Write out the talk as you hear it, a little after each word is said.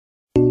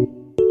Halo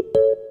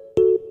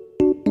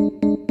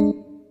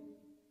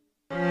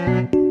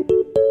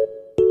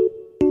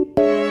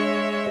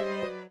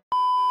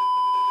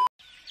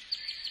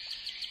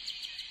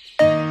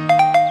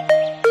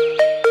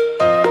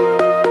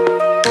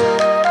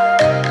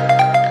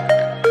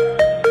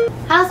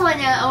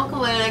semuanya, aku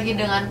kembali lagi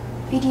dengan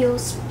video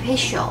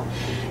spesial.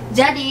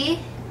 Jadi,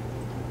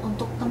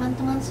 untuk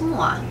teman-teman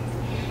semua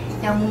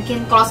yang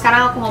mungkin, kalau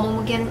sekarang aku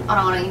ngomong mungkin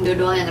orang-orang Indo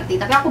doang yang ngerti,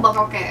 tapi aku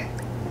bakal kayak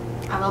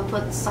I will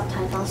put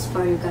subtitles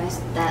for you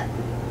guys that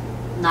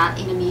not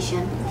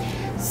Indonesian.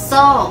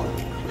 So,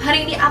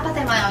 hari ini apa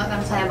tema yang akan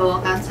saya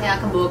bawakan? Saya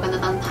akan bawakan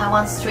tentang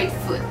Taiwan street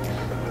food.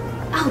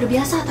 Udah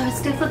biasa Taiwan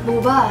street food,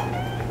 boba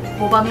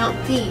milk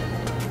tea,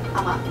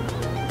 apa?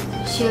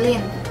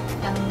 Shilin,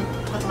 yang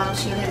kotak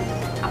Shilin,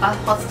 apa?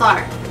 Hot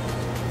Star.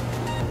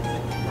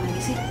 Apa lagi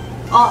sih?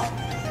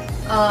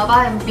 Apa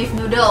yang beef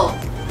noodle,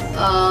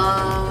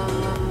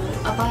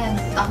 apa yang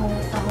tahu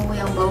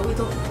yang bau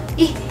itu,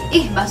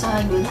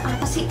 bahasa Indonya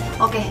apa sih?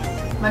 Oke,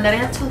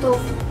 Mandarinnya tutup,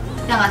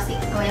 ya nggak sih?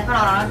 Kebanyakan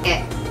orang-orang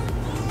kayak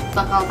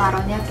bakal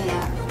taruhnya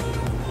kayak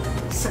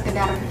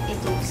sekedar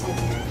itu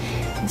saja.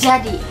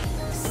 Jadi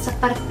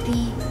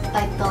seperti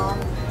title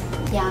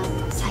yang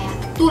saya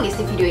tulis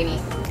di video ini,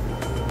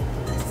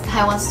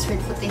 Taiwan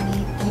street food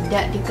ini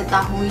tidak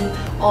diketahui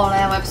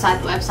oleh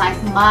website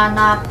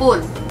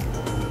manapun.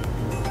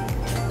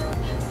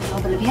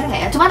 Berlebihan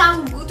nggak ya?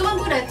 Cuman gue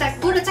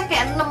udah cek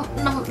kayak 6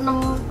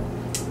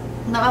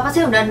 apa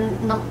sih, udah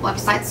 6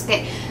 website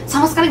kayak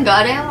sama sekali nggak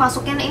ada yang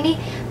masukin ini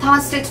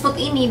Taiwan street food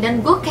ini,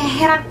 dan gue kayak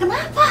heran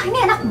kenapa ini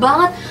enak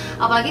banget,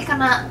 apalagi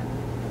karena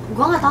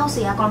gue nggak tahu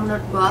sih ya, kalau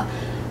menurut gue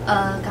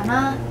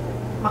karena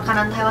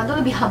makanan Taiwan tuh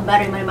lebih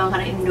hambar daripada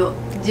makanan Indo,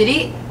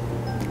 jadi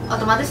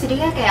otomatis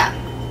jadinya kayak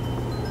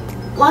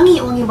wangi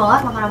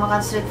banget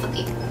makanan street food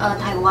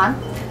Taiwan,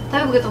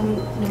 tapi begitu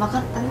dimakan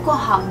tapi kok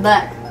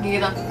hambar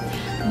gitu.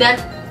 Dan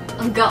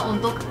enggak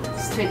untuk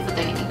street food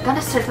yang ini,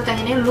 karena street food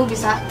yang ini lu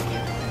bisa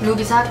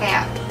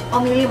kayak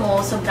milih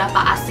mau seberapa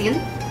asin,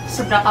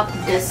 seberapa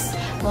pedas,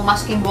 mau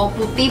masukin bawang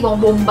putih, bawang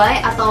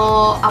bombay,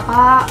 atau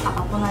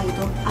apapun lah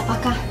itu.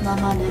 Apakah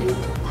nama dari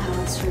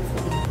Taiwan street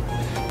food ini?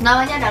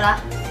 Namanya adalah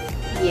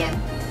Yen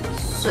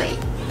Sui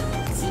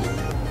Ji.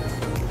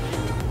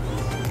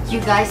 You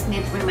guys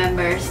need to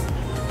remember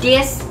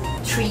these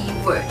 3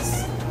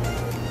 words,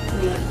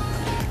 really.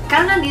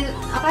 Karena di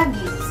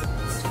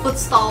food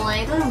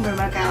stall-nya itu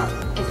benar-benar kayak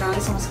literally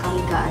sama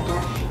sekali gak ada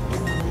yang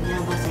namanya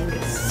bahasa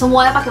Inggris.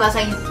 Semuanya pakai bahasa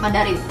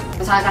Mandarin.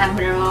 Misalnya kalian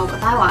benar mau ke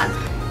Taiwan,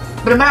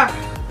 benar-benar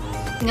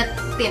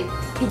ingetin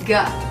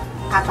 3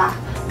 kata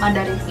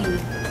Mandarin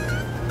ini.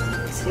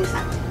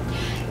 Seriusan.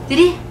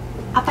 Jadi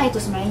apa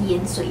itu sebenarnya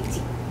Yen Sui Ji?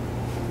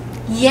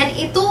 Yen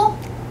itu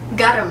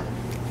garam,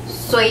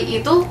 Sui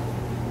itu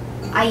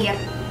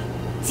air,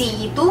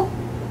 Ji itu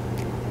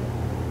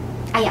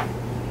ayam.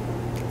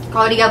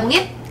 Kalau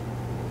digabungin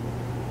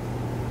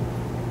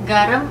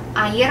garam,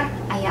 air,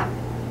 ayam.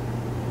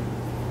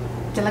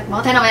 Jelek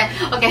banget ya namanya.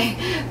 Oke,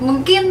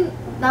 mungkin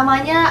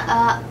namanya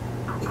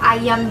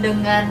ayam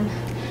dengan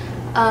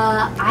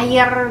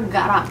air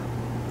garam.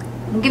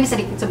 Mungkin bisa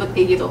disebut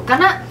kayak gitu.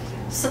 Karena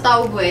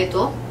setahu gue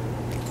itu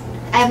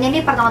ayamnya ini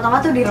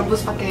pertama-tama tuh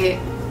direbus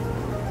pakai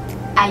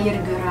air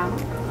garam.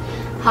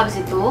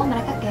 Habis itu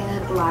mereka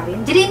kayak keluarin.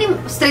 Jadi ini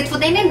street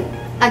food ini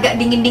agak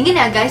dingin-dingin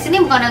ya guys.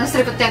 Ini bukan yang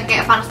street food yang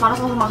kayak panas-panas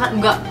langsung makan,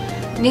 enggak.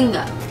 Ini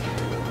enggak.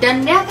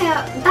 Dan dia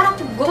kayak, ntar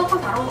gue bakal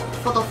taruh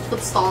foto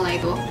food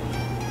stall-nya itu.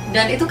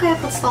 Dan itu kayak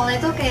food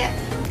stall-nya itu kayak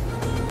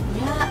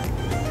ya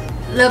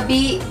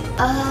lebih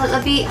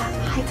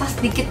high class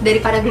dikit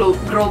daripada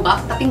gerobak,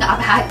 tapi nggak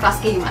apa high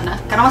class kayak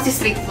gimana, karena masih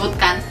street food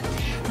kan.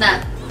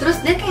 Nah, terus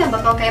dia kayak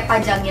bakal kayak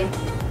pajangin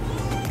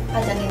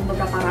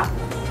beberapa rak.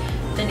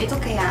 Dan itu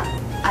kayak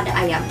ada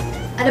ayam,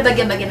 ada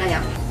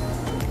bagian-bagian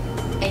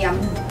ayam,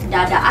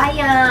 dada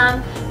ayam,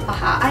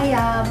 paha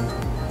ayam.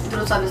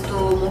 Terus habis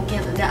itu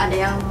mungkin ada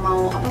yang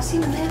mau apa sih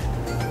namanya,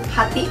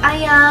 hati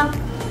ayam,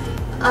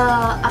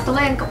 atau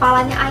yang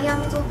kepalanya ayam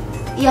itu.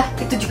 Iya,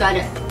 itu juga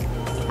ada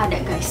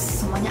guys,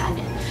 semuanya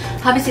ada.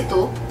 Habis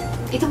itu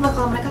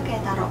bakal mereka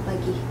kayak taruh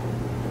lagi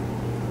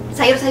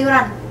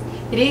sayur-sayuran.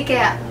 Jadi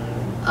kayak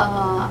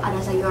ada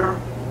sayur,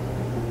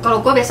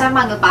 kalau gue biasanya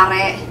manggil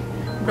pare,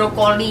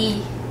 brokoli,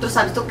 terus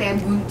habis itu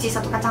kayak buncis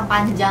atau kacang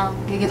panjang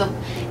kayak gitu.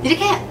 Jadi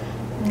kayak,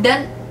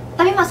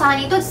 tapi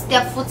masalahnya itu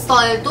setiap food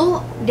stall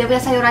itu dia punya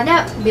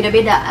sayurannya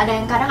beda-beda. Ada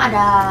yang kadang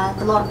ada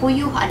telur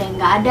puyuh, ada yang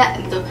nggak ada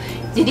gitu.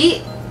 Jadi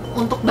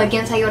untuk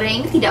bagian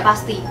sayurnya ini tidak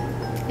pasti.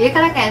 Jadi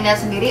kalian kayak lihat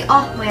sendiri,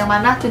 mau yang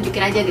mana tunjukin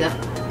aja gitu.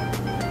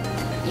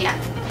 Ya.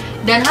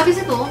 Dan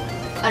habis itu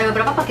ada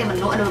beberapa pakai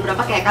menu, ada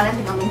beberapa kayak kalian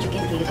tinggal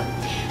tunjukin kayak gitu.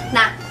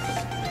 Nah,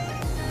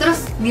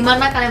 terus di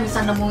mana kalian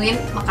bisa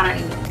nemuin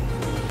makanan ini?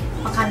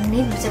 Makanan ini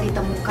bisa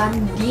ditemukan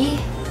di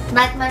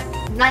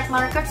night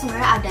market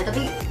sebenarnya ada,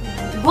 tapi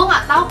gue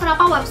nggak tahu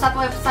kenapa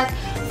website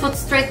food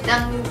street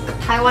yang ke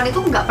Taiwan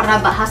itu nggak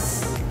pernah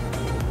bahas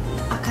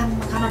akan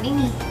makanan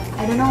ini.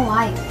 I don't know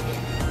why.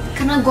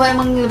 Karena gue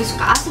emang lebih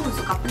suka asin,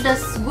 suka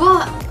pedas. Gue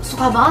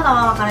suka banget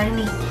sama makanan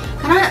ini.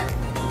 Karena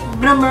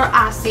bener-bener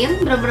asin,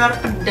 bener-bener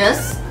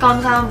pedes. Kalau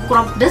misalnya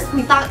kurang pedes,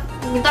 minta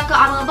ke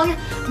abang-abangnya,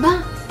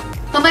 bang,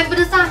 tambahin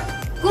pedesnya,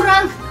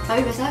 kurang.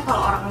 Tapi biasanya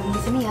kalau orang di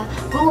sini ya,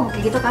 gue ngomong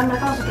kayak gitu kan,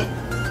 mereka langsung kayak,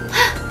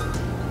 hah,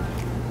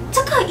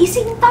 ceka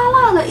izin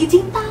tala lah,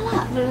 izin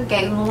tala.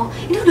 Kayak ngomong,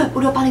 ini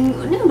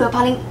udah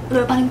paling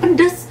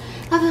pedes.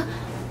 Tapi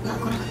nggak,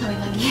 kurang, tambahin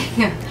lagi.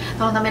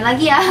 Kalau tambahin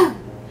lagi ya.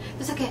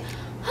 Terus kayak,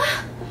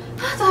 hah,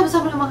 terus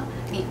habis makan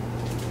nih.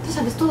 Terus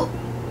habis itu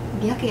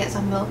dia kayak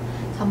sambil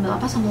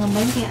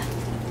lambain kayak,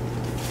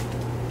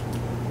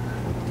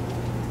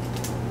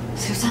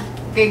 seriusan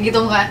kayak gitu,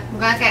 mukanya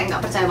kayak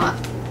nggak percaya banget.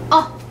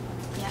 Oh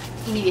ya,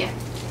 ini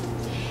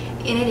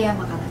dia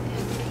makanannya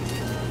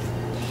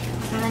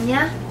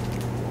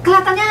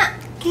kelihatannya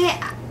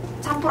kayak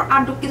campur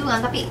aduk gitu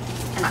kan, tapi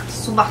enak,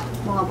 sumpah,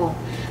 mau nggak bohong,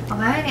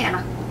 makanya ini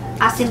enak.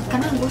 Asin,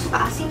 karena gue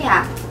suka asin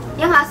ya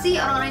nggak sih,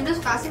 orang-orang Indo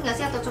suka asin nggak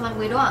sih, atau cuma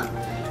gue doang?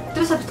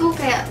 Terus habis itu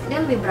kayak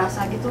dia lebih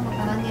berasa gitu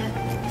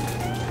makanannya.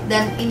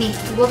 Dan ini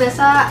gue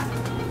biasa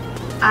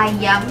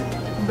ayam,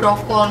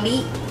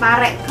 brokoli,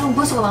 pare, kan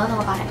gue suka banget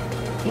sama pare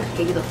ya,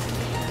 kayak gitu.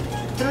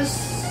 Terus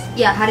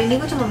ya hari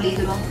ini gue cuma beli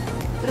itu doang.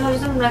 Terus habis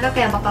itu mereka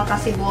kayak bakal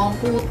kasih bawang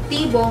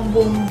putih, bawang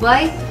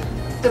bombay,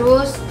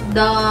 terus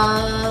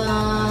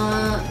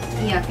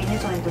iya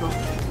kayaknya cuma itu doang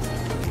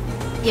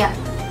ya.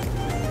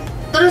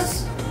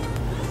 Terus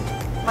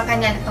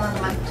makanya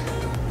teman-teman,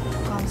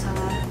 kalau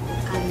misalnya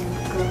kalian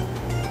ke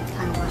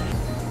Taiwan,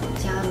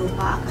 jangan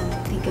lupa akan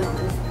 3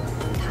 huruf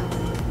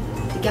Taiwan,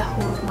 3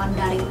 huruf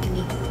Mandarin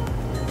ini.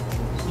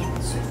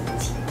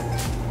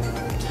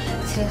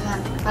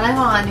 Seriusan, kalian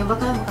kalau nggak nyoba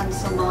kalian bukan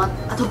nyesel banget.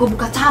 Atau gue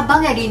buka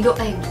cabang ya di Indo,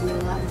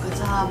 gila, buka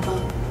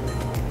cabang.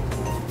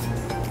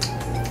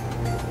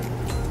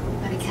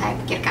 Mari saya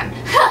pikirkan.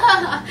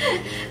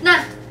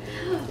 Nah,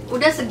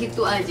 udah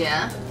segitu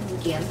aja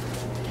mungkin.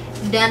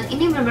 Dan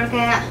ini benar-benar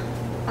kayak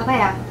apa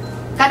ya?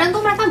 Kadang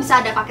tuh mereka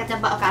bisa ada paketnya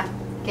kan,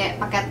 kayak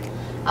paket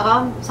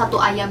apa, 1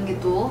 ayam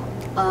gitu,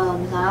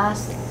 misalnya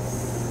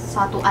 1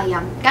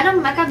 ayam.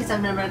 Kadang mereka bisa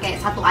benar-benar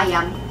kayak 1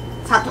 ayam,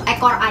 1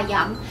 ekor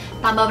ayam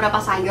tambah berapa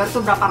sayur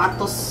tuh berapa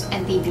ratus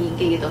NTD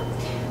kayak gitu.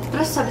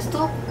 Terus habis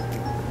itu,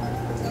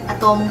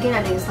 atau mungkin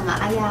ada yang setengah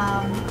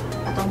ayam,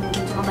 atau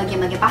mungkin cuma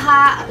bagian-bagian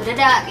paha atau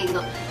dada kayak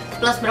gitu,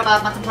 plus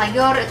berapa macam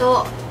sayur itu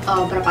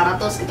berapa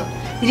ratus gitu.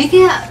 Jadi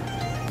kayak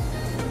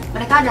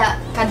mereka ada,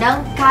 kadang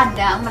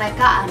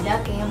mereka ada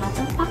kayak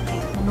macam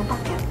paket, menu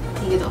paket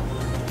kayak gitu.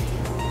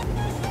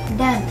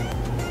 Dan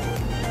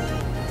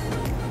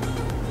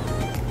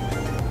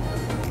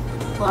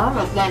wah,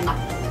 gak enak.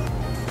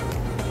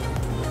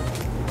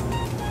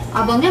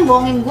 Abangnya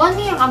bohongin gua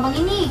nih, yang abang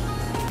ini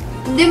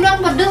dia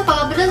bilang pedes,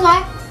 kalau pedes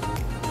lah.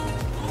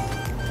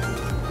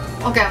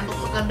 Oke, untuk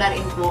sekedar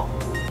info,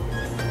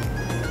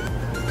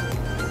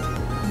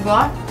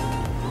 gua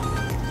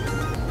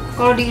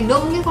kalau di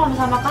Indo mungkin kalau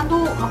misalnya makan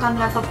tuh makan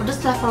level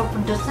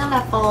pedesnya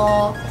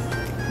level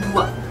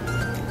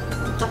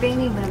 2. Tapi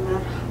ini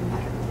benar-benar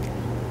hambar.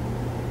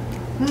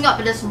 Ini nggak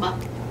pedes sumpah.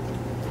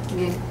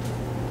 Gini,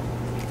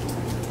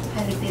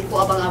 kayak ditipu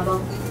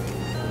abang-abang,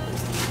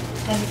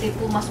 kayak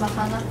ditipu mas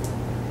makanan.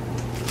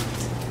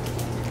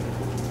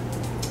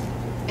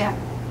 Ya,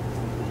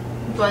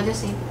 itu aja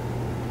sih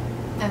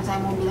yang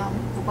saya mau bilang.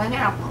 Pokoknya ini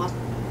enak banget.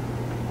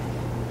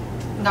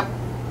 Nggak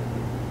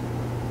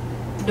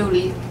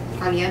peduli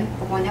kalian,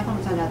 pokoknya kalau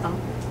misalnya datang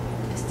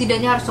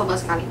setidaknya harus coba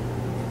sekali.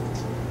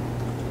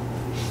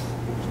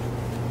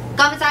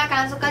 Kalau misalnya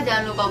kalian suka,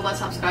 jangan lupa buat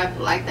subscribe,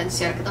 like, dan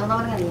share ke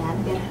teman-teman kalian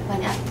biar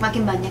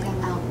makin banyak yang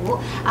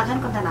tahu akan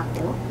konten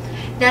aku.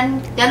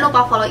 Dan jangan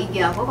lupa follow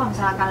IG aku kalau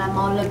misalnya kalian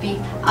mau lebih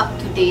up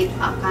to date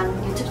akan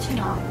YouTube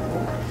channel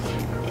aku.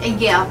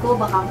 IG aku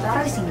bakal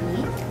taruh di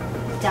sini,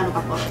 jangan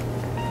lupa follow.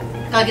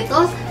 Kalau gitu,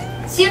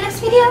 see you next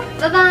video,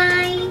 bye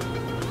bye.